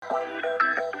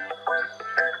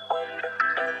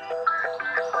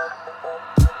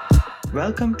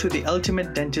Welcome to the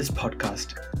Ultimate Dentist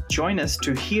Podcast. Join us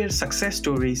to hear success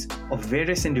stories of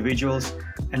various individuals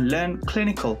and learn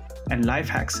clinical and life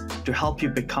hacks to help you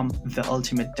become the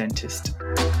ultimate dentist.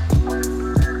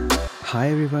 Hi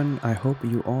everyone, I hope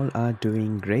you all are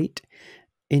doing great.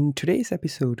 In today's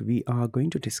episode, we are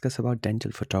going to discuss about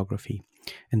dental photography.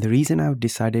 And the reason I've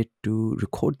decided to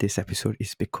record this episode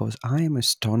is because I am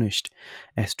astonished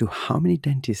as to how many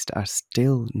dentists are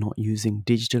still not using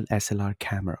digital SLR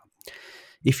camera.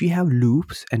 If you have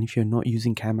loops and if you're not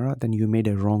using camera, then you made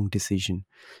a wrong decision.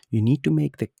 You need to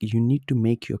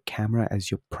make your camera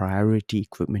as your priority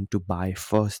equipment to buy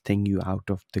first thing you out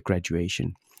of the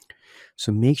graduation.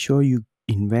 So make sure you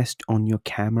invest on your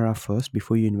camera first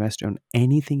before you invest on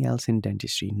anything else in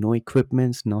dentistry. No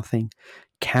equipments, nothing.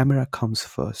 Camera comes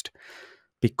first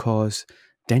because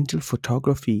dental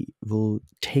photography will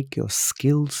take your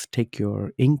skills, take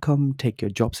your income, take your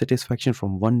job satisfaction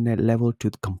from one level to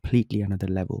completely another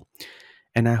level.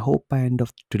 And I hope by end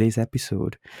of today's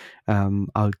episode,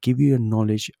 I'll give you a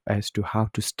knowledge as to how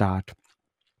to start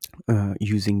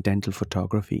using dental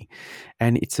photography.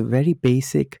 And it's a very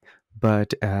basic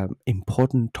but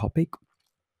important topic.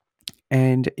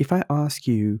 And if I ask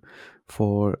you,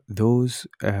 for those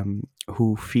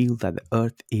who feel that the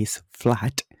earth is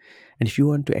flat, and if you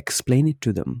want to explain it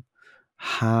to them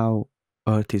how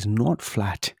earth is not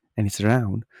flat and it's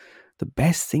round, the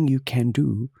best thing you can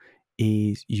do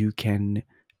is you can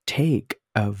take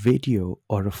a video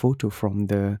or a photo from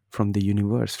the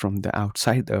universe, from the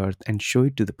outside the earth, and show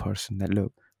it to the person that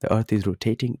look, the earth is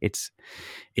rotating, it's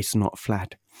not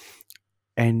flat.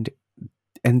 And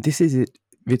and this is it.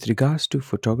 With regards to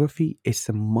photography, it's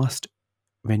a must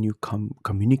when you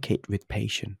communicate with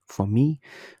patient. For me,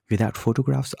 without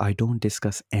photographs, I don't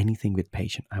discuss anything with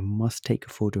patient. I must take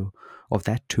a photo of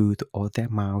that tooth or their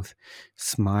mouth,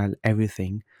 smile,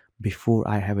 everything before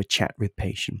I have a chat with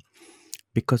patient,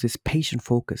 because it's patient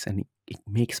focus, and it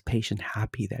makes patient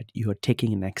happy that you are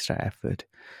taking an extra effort.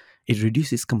 It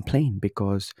reduces complaint,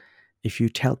 because if you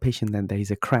tell patient that there is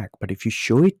a crack, but if you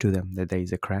show it to them that there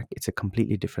is a crack, it's a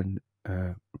completely different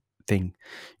thing.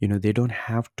 They don't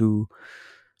have to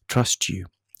trust you.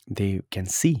 They can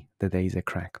see that there is a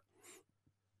crack.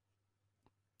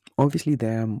 Obviously,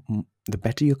 the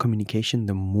better your communication,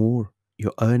 the more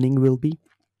your earning will be.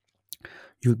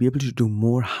 You'll be able to do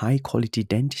more high quality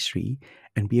dentistry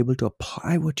and be able to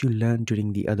apply what you learned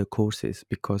during the other courses,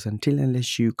 because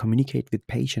unless you communicate with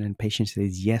patient and patient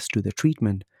says yes to the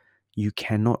treatment, you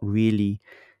cannot really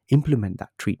implement that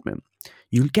treatment.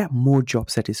 You'll get more job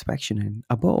satisfaction, and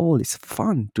above all, it's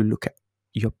fun to look at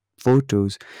your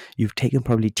photos you've taken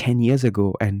probably 10 years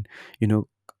ago and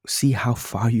see how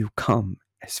far you've come.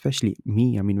 Especially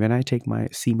me, I mean, when I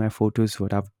see my photos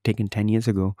what I've taken 10 years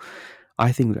ago,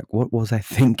 I think, like, what was I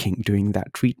thinking doing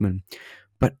that treatment?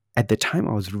 But at the time,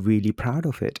 I was really proud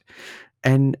of it.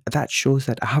 And that shows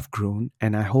that I have grown,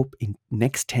 and I hope in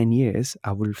next 10 years,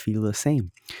 I will feel the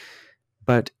same.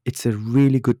 But it's a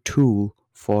really good tool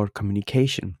for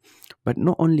communication. But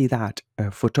not only that,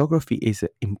 photography is an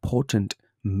important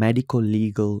medical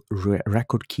legal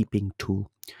record keeping tool.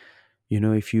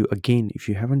 If you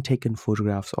haven't taken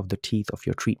photographs of the teeth of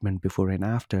your treatment before and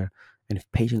after, and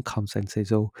if patient comes and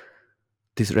says, oh,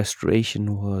 this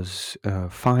restoration was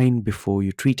fine before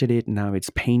you treated it, now it's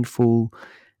painful,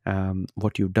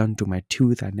 what you've done to my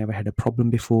tooth, I never had a problem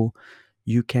before,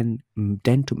 you can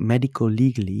then to medical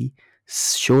legally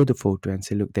show the photo and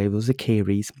say, look, there was a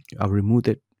caries, I've removed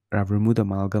the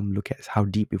amalgam, look at how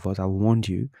deep it was, I warned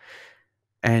you.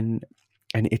 And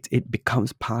it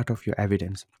becomes part of your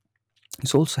evidence.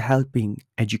 It's also helping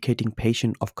educating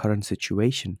patient of current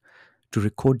situation to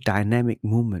record dynamic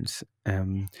movements.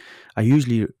 I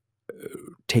usually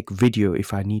take video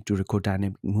if I need to record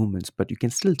dynamic movements, but you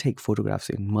can still take photographs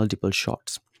in multiple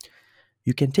shots.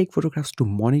 You can take photographs to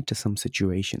monitor some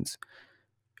situations.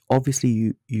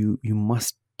 Obviously, you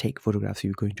must take photographs if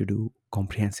you're going to do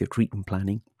comprehensive treatment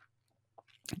planning.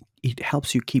 It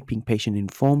helps you keeping patient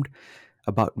informed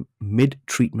about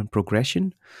mid-treatment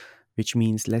progression, which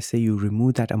means, let's say you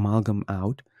remove that amalgam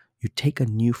out, you take a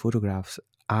new photographs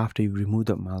after you remove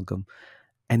the amalgam.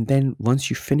 And then once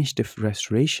you finish the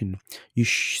restoration, you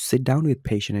sit down with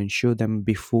patient and show them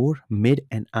before, mid,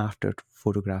 and after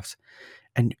photographs,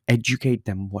 and educate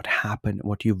them what happened,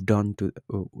 what you've done to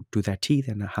their teeth,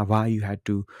 and why you had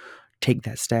to take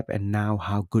that step, and now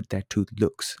how good that tooth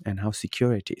looks and how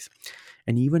secure it is.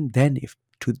 And even then, if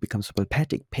tooth becomes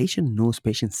pulpitic, patient knows,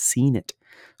 patient's seen it,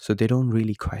 so they don't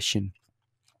really question.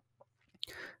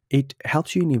 It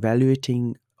helps you in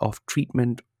evaluating of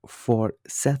treatment for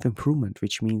self-improvement,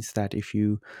 which means that if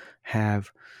you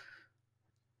have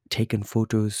taken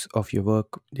photos of your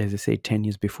work, as I say, 10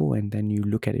 years before, and then you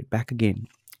look at it back again,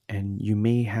 and you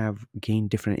may have gained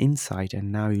different insight,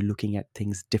 and now you're looking at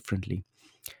things differently.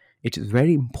 It is a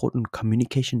very important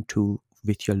communication tool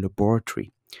with your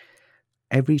laboratory.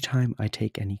 Every time I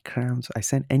take any crowns, I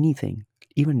send anything,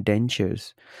 even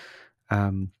dentures,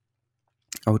 um,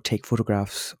 I would take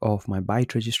photographs of my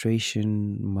bite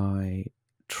registration, my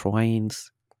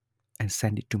troins, and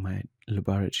send it to my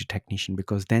laboratory technician,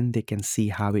 because then they can see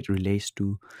how it relates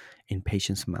to in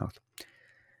patient's mouth.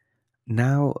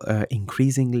 Now,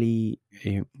 increasingly,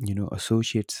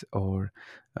 associates or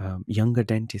younger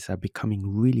dentists are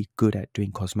becoming really good at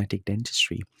doing cosmetic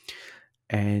dentistry.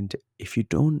 And if you're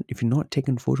not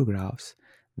taking photographs,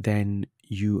 then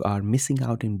you are missing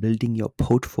out in building your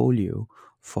portfolio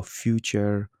for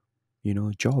future,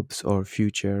 jobs or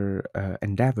future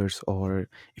endeavors. Or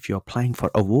if you're applying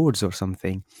for awards or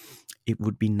something, it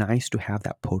would be nice to have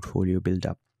that portfolio build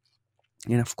up.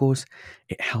 And of course,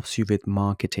 it helps you with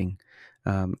marketing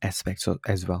aspects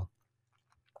as well.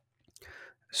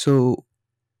 So,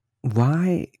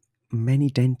 why many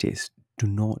dentists do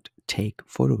not take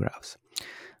photographs?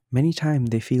 Many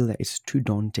times they feel that it's too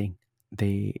daunting,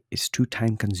 it's too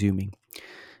time consuming.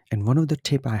 And one of the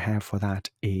tip I have for that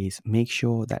is make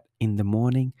sure that in the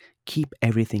morning, keep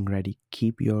everything ready.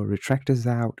 Keep your retractors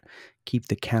out, keep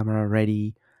the camera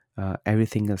ready,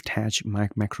 everything attached,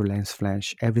 macro lens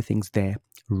flash, everything's there,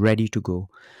 ready to go.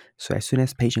 So as soon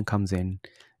as patient comes in,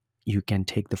 you can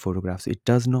take the photographs. It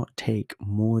does not take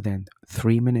more than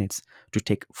 3 minutes to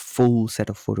take full set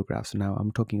of photographs. Now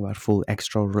I'm talking about full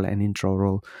extraoral and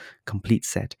intraoral complete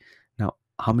set. Now,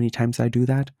 how many times I do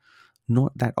that?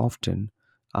 Not that often.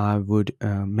 I would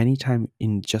many time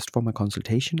in just for my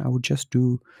consultation, I would just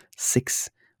do 6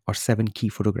 or 7 key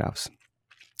photographs.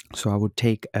 So I would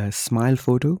take a smile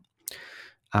photo.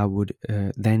 I would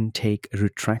then take a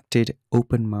retracted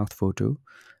open mouth photo.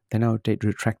 Then I would take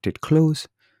retracted close.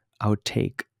 I would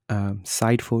take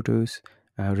side photos,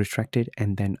 retracted,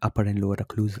 and then upper and lower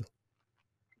occlusal.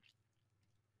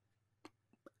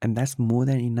 And that's more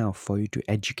than enough for you to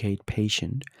educate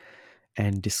patient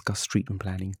and discuss treatment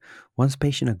planning. Once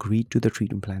patient agreed to the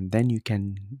treatment plan, then you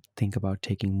can think about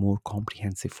taking more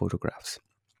comprehensive photographs.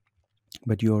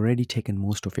 But you already taken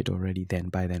most of it already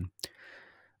by then.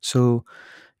 So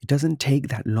it doesn't take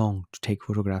that long to take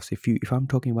photographs. If I'm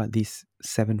talking about these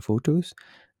 7 photos,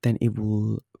 then it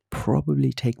will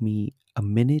probably take me a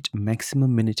minute,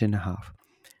 maximum minute and a half.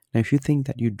 Now, if you think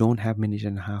that you don't have minute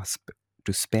and a half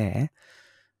to spare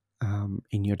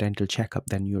in your dental checkup,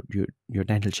 then your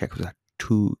dental checkups are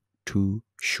too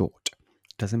short.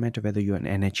 Doesn't matter whether you're an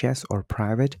NHS or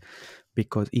private,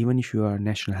 because even if you are a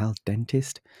national health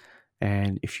dentist,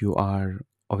 and if you are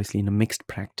obviously in a mixed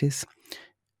practice,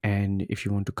 and if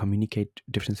you want to communicate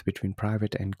difference between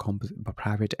private and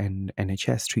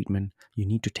NHS treatment, you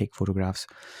need to take photographs.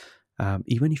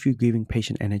 Even if you're giving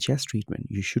patient NHS treatment,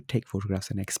 you should take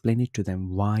photographs and explain it to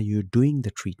them why you're doing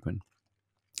the treatment,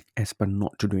 as per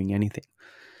not to doing anything.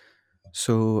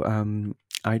 So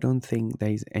I don't think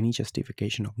there is any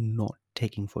justification of not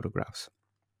taking photographs.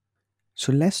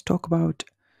 So let's talk about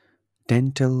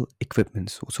dental equipment.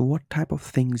 So what type of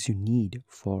things you need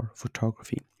for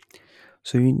photography?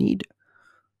 So you need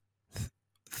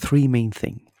 3 main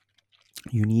things.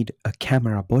 You need a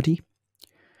camera body,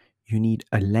 you need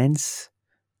a lens,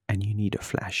 and you need a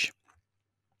flash.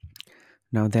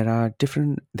 Now there are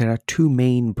 2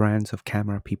 main brands of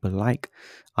camera people like,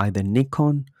 either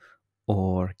Nikon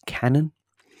or Canon.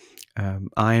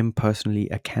 I am personally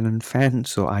a Canon fan,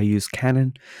 so I use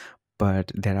Canon.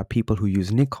 But there are people who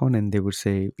use Nikon, and they would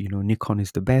say, Nikon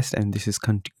is the best, and this is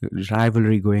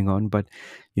rivalry going on. But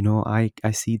I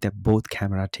see that both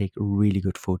camera take really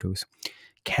good photos.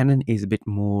 Canon is a bit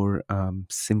more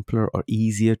simpler or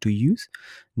easier to use.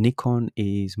 Nikon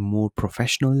is more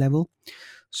professional level,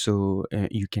 so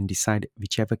you can decide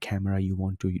whichever camera you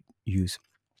want to use.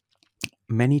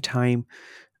 Many time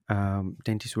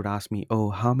dentists would ask me, oh,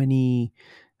 how many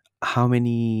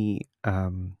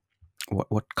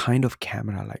what kind of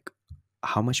camera, like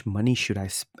how much money should I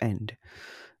spend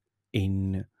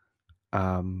in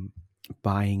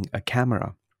buying a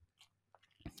camera?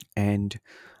 And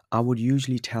I would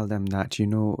usually tell them that,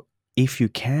 if you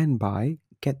can buy,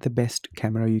 get the best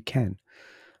camera you can.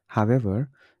 However,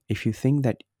 if you think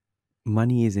that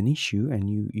money is an issue and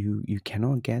you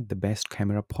cannot get the best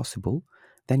camera possible,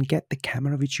 then get the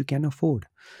camera which you can afford.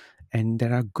 And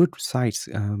there are good sites.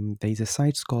 There is a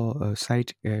site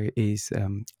is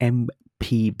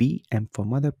MPB, M for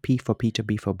mother, P for Peter,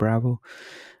 B for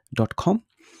Bravo.com.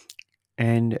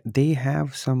 And they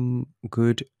have some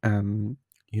good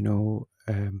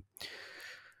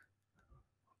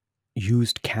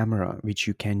used camera which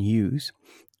you can use,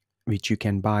 which you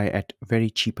can buy at very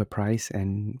cheaper price,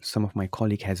 and some of my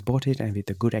colleague has bought it and with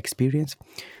a good experience.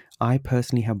 I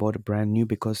personally have bought a brand new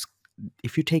because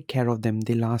if you take care of them,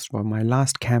 they last. Well, my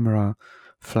last camera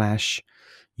flash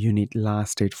unit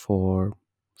lasted for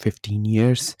 15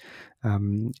 years,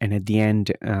 and at the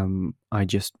end I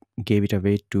just gave it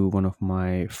away to one of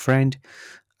my friend,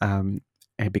 and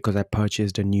because I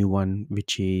purchased a new one,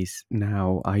 which is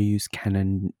now I use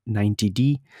Canon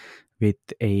 90D with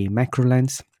a macro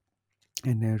lens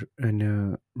and a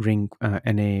ring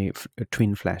and a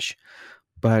twin flash.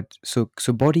 But so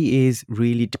body is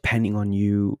really depending on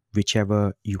you,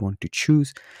 whichever you want to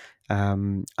choose.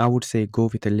 I would say go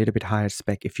with a little bit higher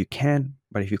spec if you can,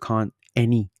 but if you can't,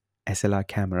 any SLR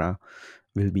camera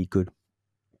will be good.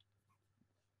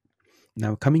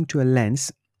 Now coming to a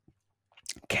lens,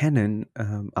 Canon,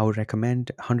 I would recommend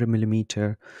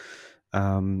 100mm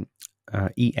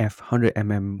EF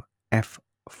 100mm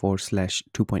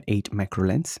f4/2.8 macro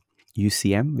lens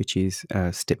UCM, which is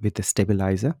with the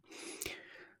stabilizer.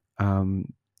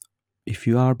 If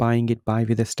you are buying it, buy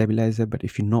with a stabilizer. But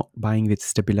if you're not buying with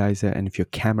stabilizer, and if your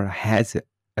camera has a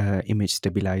image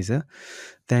stabilizer,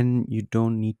 then you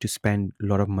don't need to spend a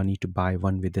lot of money to buy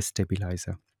one with a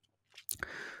stabilizer.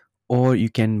 Or you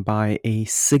can buy a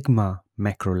Sigma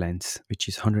macro lens, which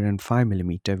is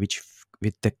 105mm, which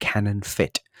with the Canon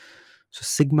fit. So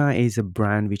Sigma is a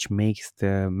brand which makes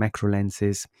the macro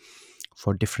lenses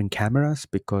for different cameras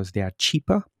because they are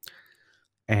cheaper,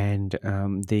 and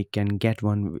they can get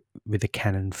one with a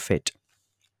Canon fit.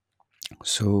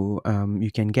 So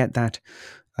you can get that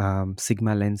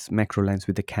Sigma lens, macro lens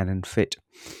with the Canon fit.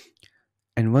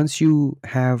 And once you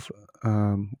have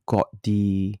got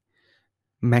the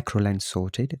macro lens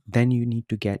sorted, then you need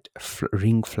to get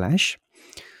ring flash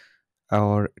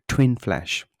or twin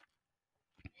flash.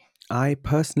 I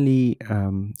personally,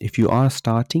 if you are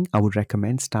starting, I would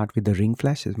recommend start with the ring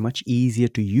flash. It's much easier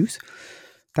to use.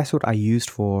 That's what I used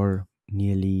for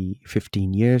nearly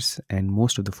 15 years, and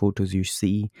most of the photos you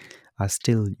see are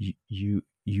still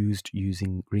used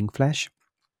using ring flash.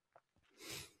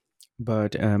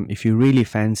 But if you really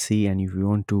fancy and if you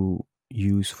want to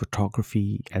use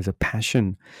photography as a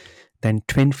passion, then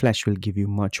twin flash will give you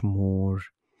much more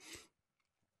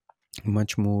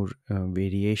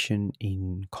variation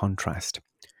in contrast.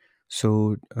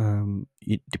 So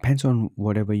it depends on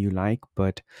whatever you like,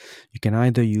 but you can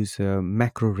either use a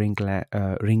macro ring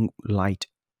light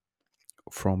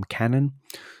from Canon,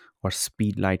 or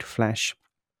speed light flash,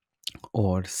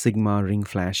 or Sigma ring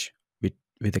flash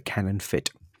with a Canon fit,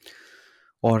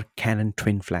 or Canon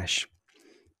twin flash.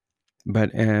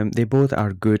 But they both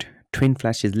are good. Twin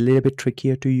flash is a little bit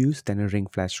trickier to use than a ring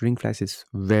flash. Ring flash is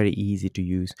very easy to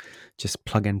use, just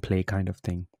plug and play kind of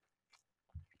thing.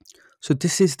 So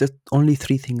this is the only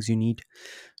 3 things you need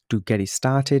to get it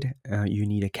started. You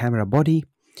need a camera body.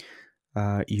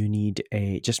 You need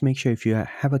just make sure if you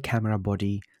have a camera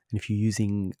body and if you're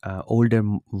using older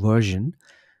version,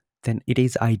 then it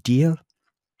is ideal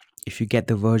if you get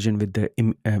the version with the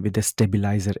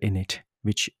stabilizer in it,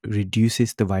 which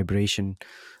reduces the vibration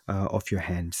of your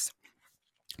hands.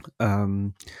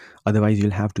 Otherwise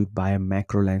you'll have to buy a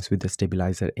macro lens with the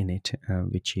stabilizer in it,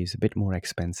 which is a bit more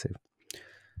expensive.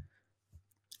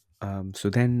 So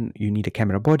then you need a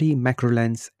camera body, macro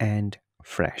lens, and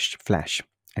flash.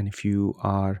 And if you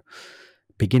are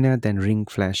beginner, then ring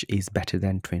flash is better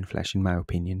than twin flash in my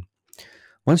opinion.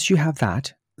 Once you have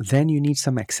that, then you need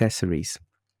some accessories.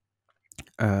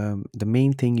 The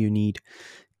main thing you need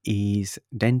is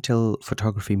dental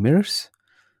photography mirrors,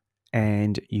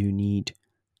 and you need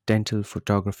dental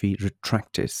photography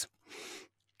retractors.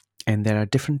 And there are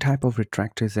different type of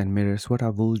retractors and mirrors. What I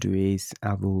will do is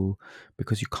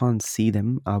because you can't see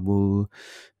them, I will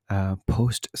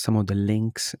post some of the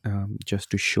links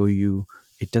just to show you.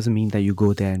 It doesn't mean that you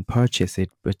go there and purchase it,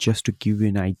 but just to give you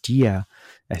an idea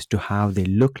as to how they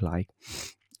look like,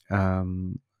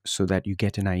 so that you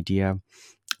get an idea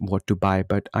what to buy.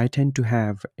 But I tend to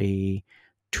have 2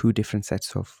 different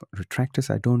sets of retractors.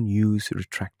 I don't use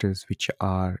retractors which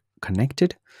are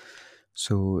connected.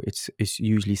 So it's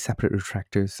usually separate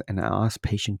retractors, and I ask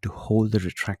patient to hold the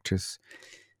retractors,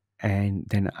 and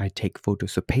then I take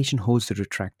photos. So patient holds the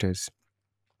retractors,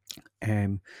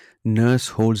 and nurse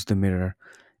holds the mirror,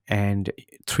 and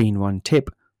 3-in-1 tip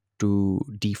to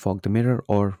defog the mirror,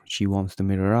 or she warms the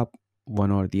mirror up,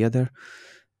 one or the other,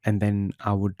 and then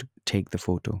I would take the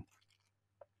photo.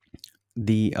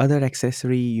 The other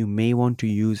accessory you may want to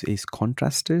use is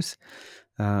contrasters.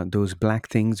 Those black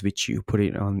things which you put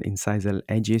it on incisal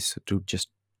edges to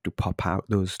pop out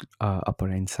those upper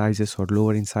incisors or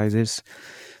lower incisors.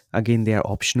 Again, they are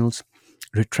optionals.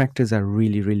 Retractors are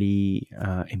really, really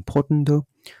important though.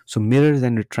 So mirrors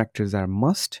and retractors are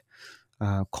must.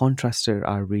 Contraster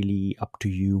are really up to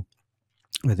you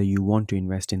whether you want to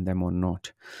invest in them or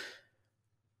not.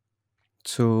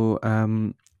 So,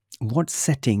 what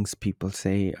settings people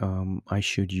say I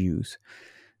should use?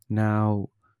 Now,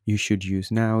 you should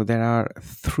use. Now, there are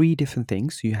three different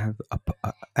things. You have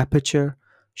aperture,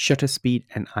 shutter speed,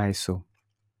 and ISO.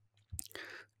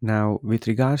 Now, with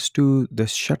regards to the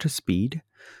shutter speed,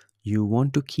 you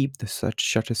want to keep the such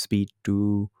shutter speed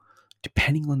to,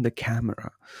 depending on the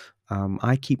camera.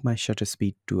 I keep my shutter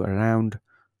speed to around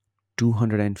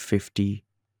 250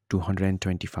 to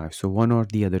 125. So one or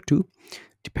the other two,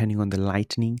 depending on the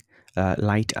light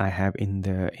I have in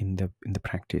the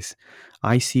practice.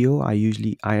 ISO I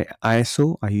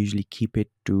usually keep it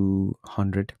to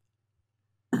 100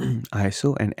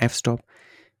 ISO, and f-stop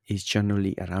is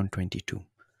generally around 22.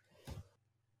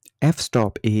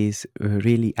 F-stop is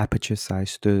really aperture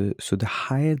size. So the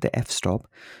higher the f-stop,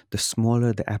 the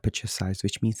smaller the aperture size,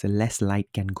 which means the less light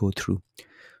can go through.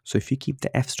 So if you keep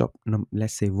the f-stop,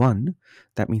 let's say 1,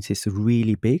 that means it's a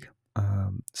really big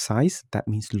size. That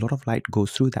means a lot of light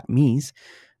goes through. That means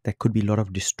there could be a lot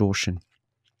of distortion.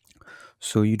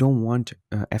 So you don't want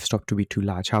f-stop to be too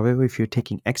large. However, if you're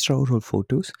taking extraoral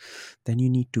photos, then you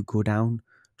need to go down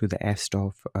to the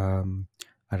f-stop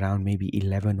around maybe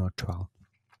 11 or 12.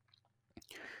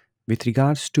 With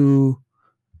regards to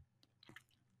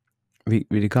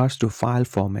file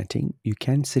formatting, you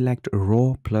can select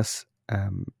RAW plus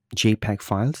JPEG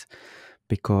files,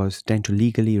 because then to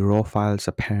legally RAW files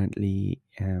apparently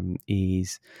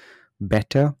is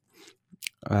better.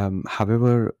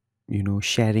 However,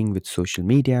 sharing with social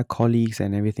media, colleagues,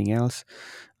 and everything else,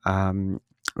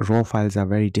 RAW files are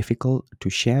very difficult to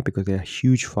share because they are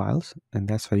huge files, and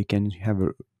that's why you can have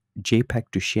a JPEG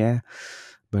to share,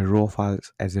 but RAW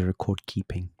files as a record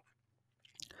keeping.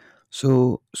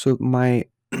 So my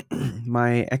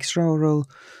my extraoral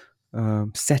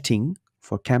setting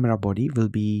for camera body will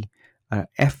be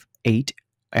f8,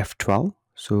 f12.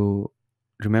 So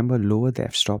remember, lower the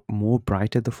f-stop, more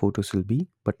brighter the photos will be,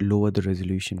 but lower the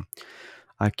resolution.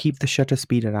 I keep the shutter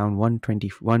speed around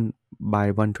 121 by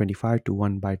 125 to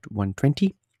 1 by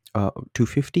 120,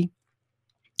 250.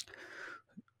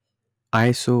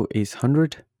 ISO is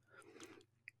 100,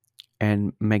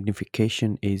 and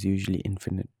magnification is usually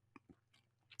infinite.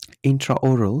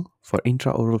 For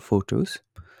intraoral photos,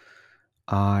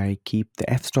 I keep the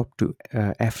f-stop to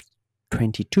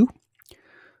f22.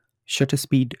 Shutter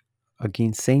speed,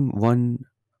 again same, 1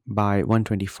 by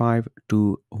 125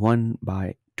 to 1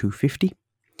 by 250.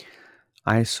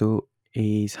 ISO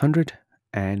is 100,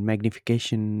 and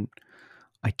magnification,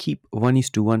 I keep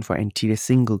 1:1 for anterior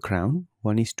single crown,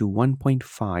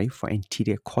 1:1.5 for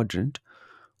anterior quadrant,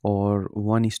 or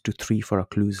 1:3 for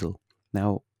occlusal.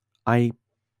 Now, I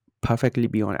perfectly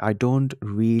be honest, I don't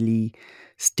really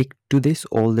stick to this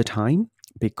all the time,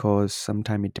 because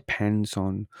sometimes it depends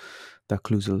on the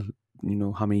occlusal,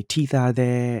 how many teeth are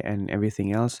there and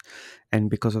everything else, and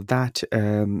because of that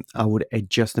I would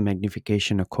adjust the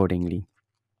magnification accordingly.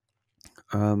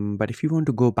 But if you want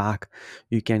to go back,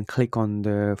 you can click on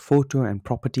the photo and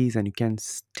properties, and you can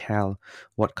tell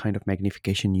what kind of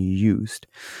magnification you used.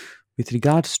 With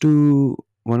regards to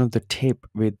one of the tip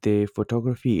with the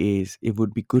photography is, it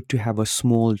would be good to have a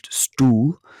small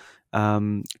stool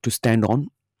to stand on,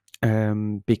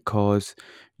 because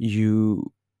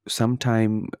you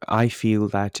sometime I feel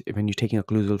that when you're taking a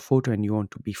occlusal photo and you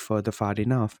want to be far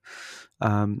enough,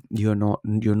 you're not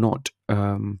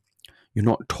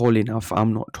tall enough.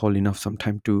 I'm not tall enough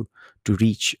sometimes to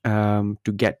reach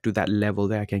to get to that level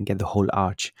where I can get the whole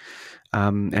arch.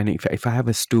 And if I have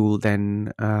a stool,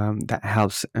 then that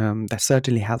helps. That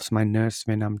certainly helps my nurse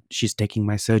when she's taking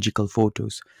my surgical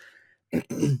photos.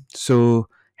 So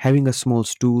having a small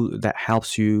stool, that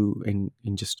helps you in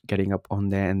just getting up on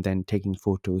there and then taking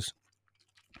photos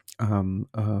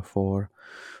for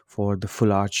the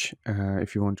full arch.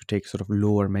 If you want to take sort of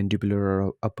lower mandibular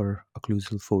or upper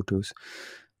occlusal photos,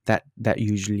 that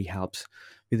usually helps.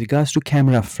 With regards to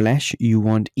camera flash, you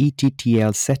want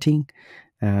ETTL setting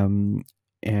on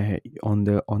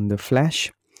the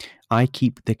flash. I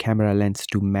keep the camera lens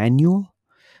to manual,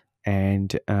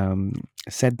 and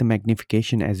set the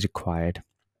magnification as required.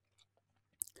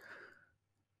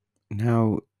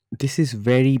 Now, this is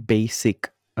very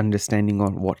basic understanding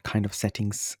on what kind of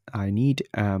settings I need.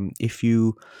 If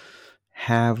you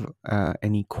have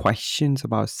any questions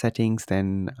about settings,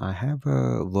 then I have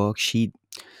a worksheet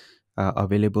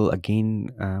available. Again,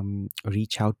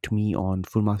 reach out to me on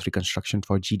Full Mouth Reconstruction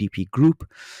for GDP Group,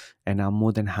 and I'm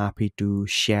more than happy to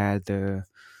share the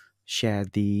share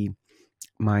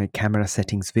my camera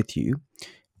settings with you.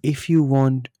 If you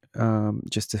want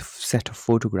just a set of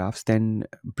photographs, then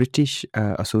British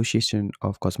Association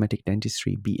of Cosmetic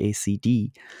Dentistry,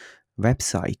 BACD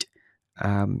website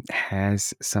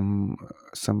has some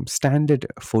standard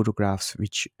photographs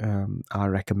which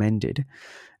are recommended,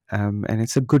 and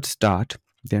it's a good start.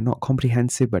 They're not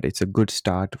comprehensive, but it's a good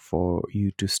start for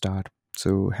you to start.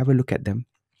 So have a look at them.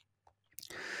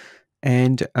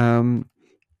 And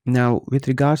now, with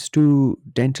regards to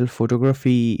dental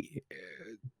photography,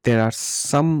 there are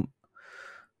some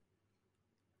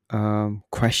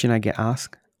question I get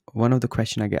asked. One of the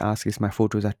question I get asked is, my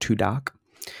photos are too dark.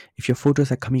 If your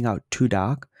photos are coming out too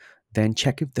dark, then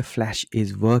check if the flash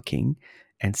is working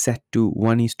and set to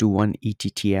 1:1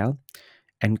 ETTL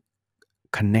and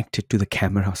connect it to the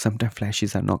camera. Sometimes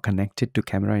flashes are not connected to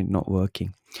camera and not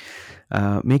working.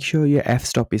 Make sure your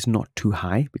f-stop is not too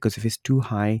high, because if it's too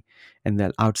high and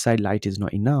the outside light is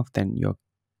not enough, then your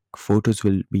photos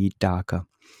will be darker.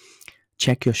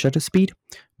 Check your shutter speed.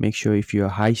 Make sure if you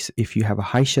have a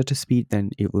high shutter speed, then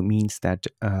it will means that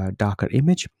darker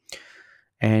image.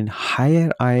 And higher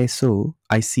ISO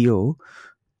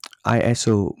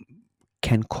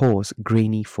can cause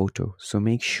grainy photo. So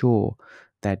make sure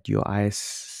that your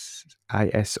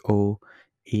ISO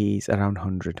is around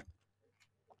 100.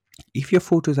 If your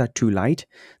photos are too light,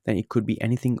 then it could be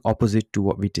anything opposite to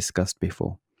what we discussed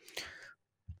before.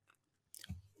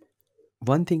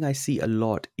 One thing I see a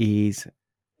lot is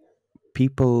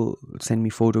people send me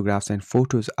photographs and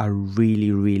photos are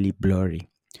really, really blurry.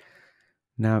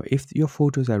 Now, if your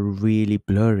photos are really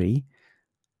blurry,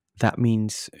 that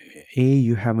means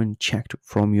you haven't checked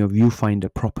from your viewfinder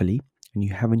properly, and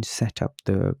you haven't set up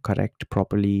the correct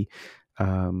properly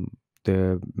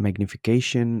the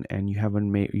magnification, and you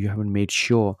haven't made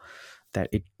sure that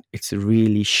it's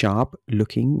really sharp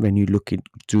looking when you look it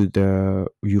through the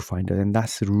viewfinder, and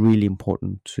that's really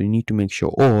important. So you need to make sure,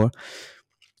 or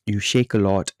you shake a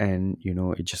lot and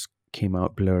it just came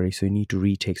out blurry, so you need to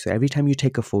retake. So every time you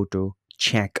take a photo,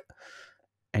 check,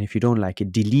 and if you don't like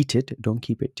it, delete it. Don't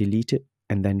keep it, delete it,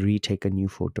 and then retake a new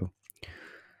photo.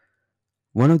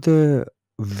 One of the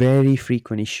very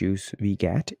frequent issues we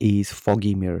get is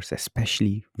foggy mirrors,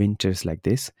 especially winters like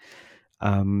this.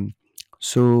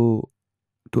 So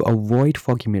to avoid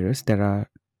foggy mirrors, there are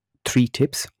 3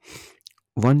 tips.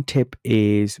 One tip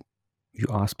is you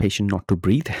ask patient not to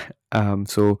breathe.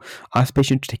 So ask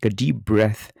patient to take a deep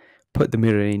breath, put the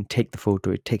mirror in, take the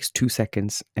photo. It takes 2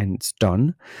 seconds and it's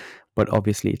done. But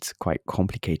obviously it's quite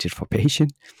complicated for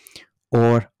patient.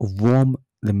 Or warm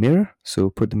the mirror. So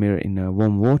put the mirror in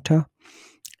warm water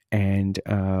and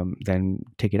then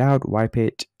take it out, wipe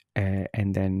it,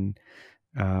 and then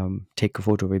take a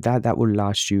photo with that. That will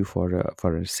last you for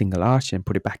a single arch, and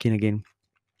put it back in again.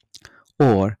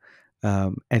 Or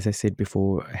as I said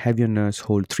before, have your nurse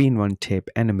hold 3-in-1 tape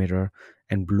and a mirror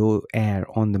and blow air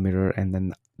on the mirror, and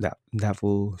then that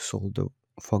will solve the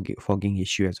fogging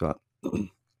issue as well.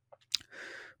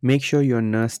 Make sure your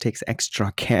nurse takes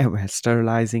extra care while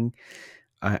sterilizing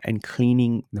and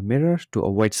cleaning the mirror to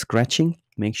avoid scratching.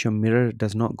 Make sure mirror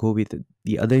does not go with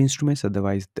the other instruments,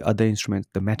 otherwise the other instruments,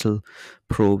 the metal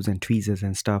probes and tweezers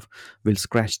and stuff, will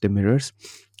scratch the mirrors.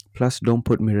 Plus, don't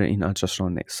put mirror in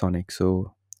ultrasonic.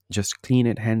 So just clean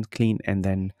it, hand clean, and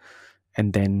then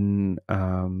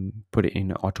put it in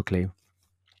autoclave.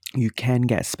 You can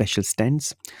get special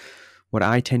stents. What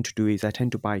I tend to do is I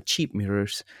tend to buy cheap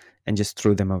mirrors and just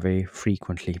throw them away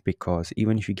frequently, because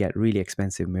even if you get really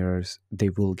expensive mirrors, they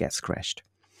will get scratched.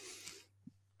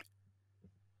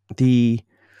 The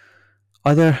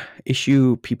other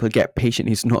issue people get, patient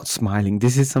is not smiling.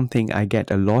 This is something I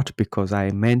get a lot because I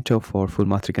mentor for full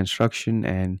mouth reconstruction,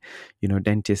 and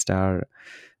dentists are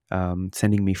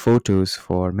sending me photos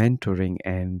for mentoring,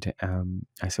 and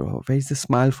I said, "Oh, where's the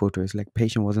smile photo?" It's like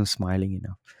patient wasn't smiling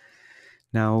enough.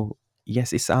 Now,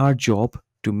 yes, it's our job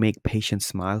to make patients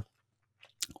smile.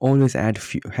 Always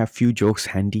have few jokes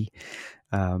handy,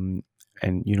 and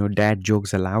dad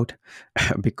jokes allowed,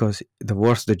 because the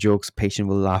worse the jokes, patient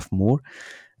will laugh more.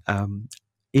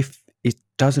 If it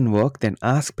doesn't work, then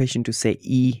ask patient to say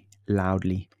E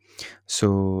loudly.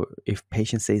 So if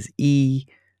patient says E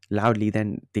loudly,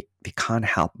 then they can't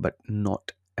help but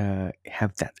not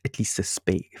have that, at least a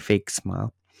fake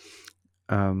smile.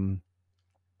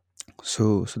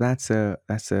 So that's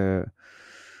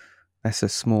a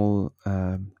small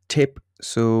tip.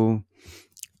 So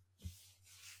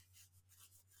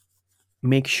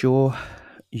make sure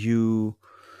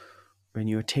when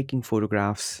you're taking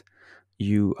photographs,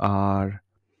 you are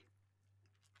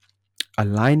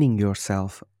aligning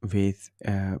yourself with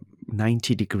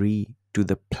 90-degree to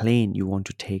the plane you want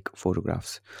to take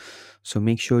photographs. So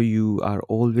make sure you are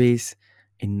always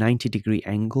in 90-degree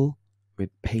angle with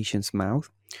patient's mouth.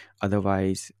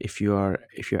 Otherwise, if your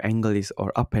angle is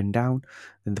or up and down,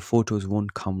 then the photos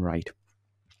won't come right.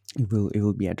 It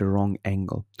will be at a wrong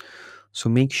angle. So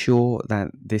make sure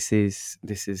that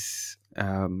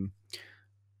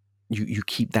you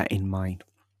keep that in mind.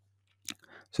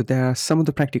 So there are some of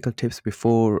the practical tips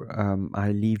before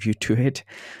I leave you to it.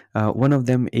 One of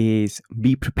them is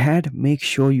be prepared. Make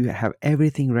sure you have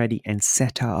everything ready and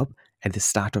set up at the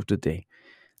start of the day.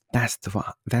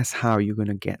 That's how you're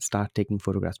gonna start taking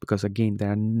photographs. Because again,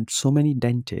 there are so many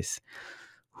dentists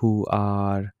who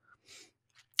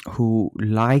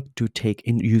like to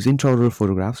use intraoral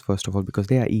photographs, first of all, because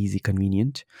they are easy,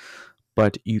 convenient,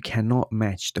 but you cannot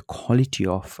match the quality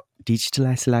of digital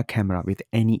SLR camera with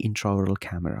any intraoral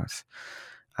cameras.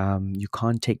 You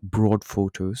can't take broad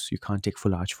photos, you can't take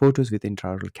full arch photos with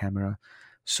intraoral camera.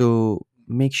 So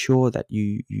make sure that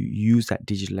you use that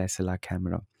digital SLR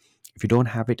camera. If you don't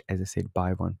have it, as I said,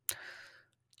 buy one.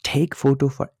 Take photo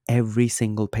for every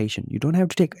single patient. You don't have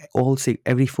to take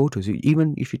every photo. So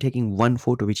even if you're taking one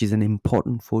photo, which is an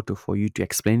important photo for you to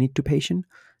explain it to patient,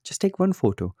 just take one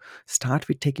photo. Start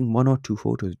with taking one or two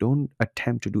photos. Don't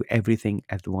attempt to do everything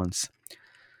at once.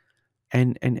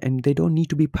 And they don't need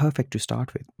to be perfect to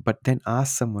start with, but then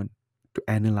ask someone to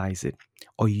analyze it,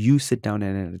 or you sit down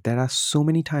and analyze. There are so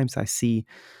many times I see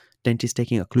dentists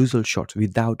taking occlusal shots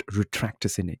without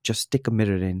retractors in it. Just stick a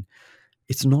mirror in.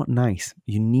 It's not nice.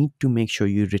 You need to make sure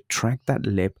you retract that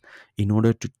lip in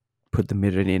order to put the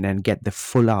mirror in and get the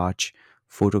full arch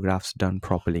photographs done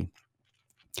properly.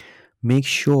 Make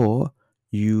sure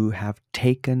you have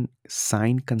taken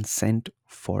signed consent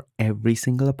for every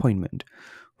single appointment,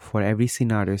 for every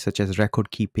scenario, such as record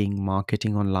keeping,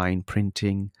 marketing online,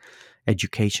 printing,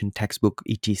 education, textbook,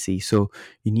 etc. So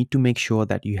you need to make sure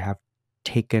that you have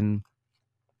taken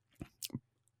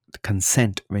the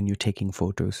consent when you're taking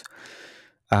photos.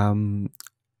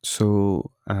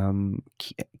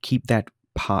 Keep that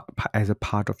part as a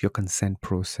part of your consent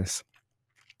process.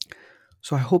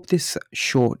 So I hope this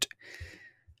short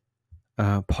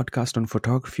podcast on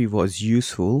photography was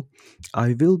useful.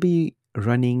 I will be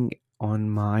running on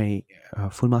my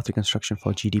Full Mouth Reconstruction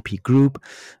for GDP group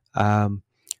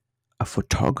a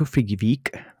photography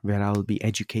week where I'll be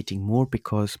educating more,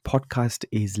 because podcast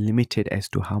is limited as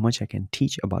to how much I can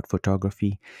teach about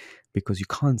photography because you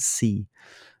can't see.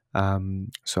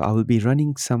 So I will be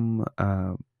running some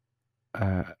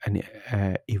an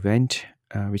event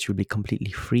which will be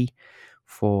completely free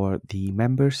for the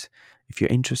members. If you're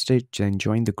interested, then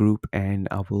join the group, and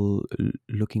I will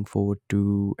looking forward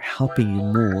to helping you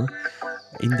more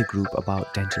in the group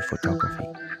about dental photography.